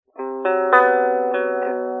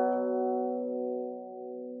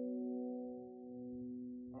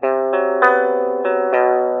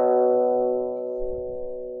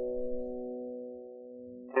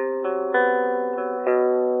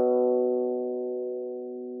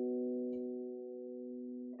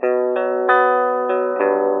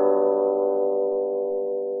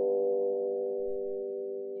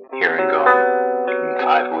Here and gone in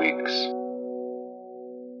 5 weeks.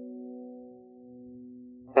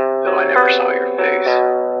 Though I never saw your face,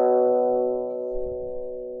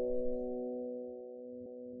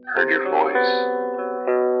 heard your voice,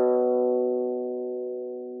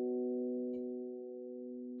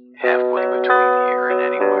 halfway between here and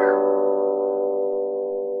anywhere.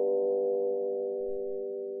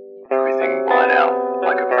 Everything bled out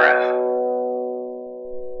like a breath.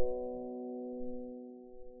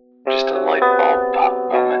 Just a light bulb pop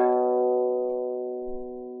moment.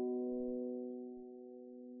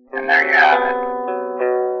 And there you have it.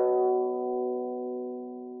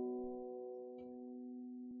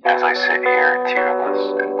 As I sit here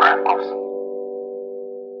tearless and breathless,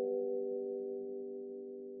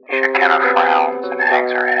 Shakina frowns and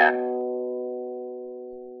hangs her head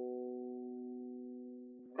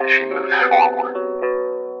as she moves forward.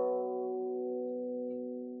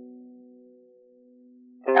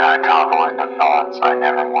 And I topple into thoughts I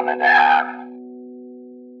never wanted to have.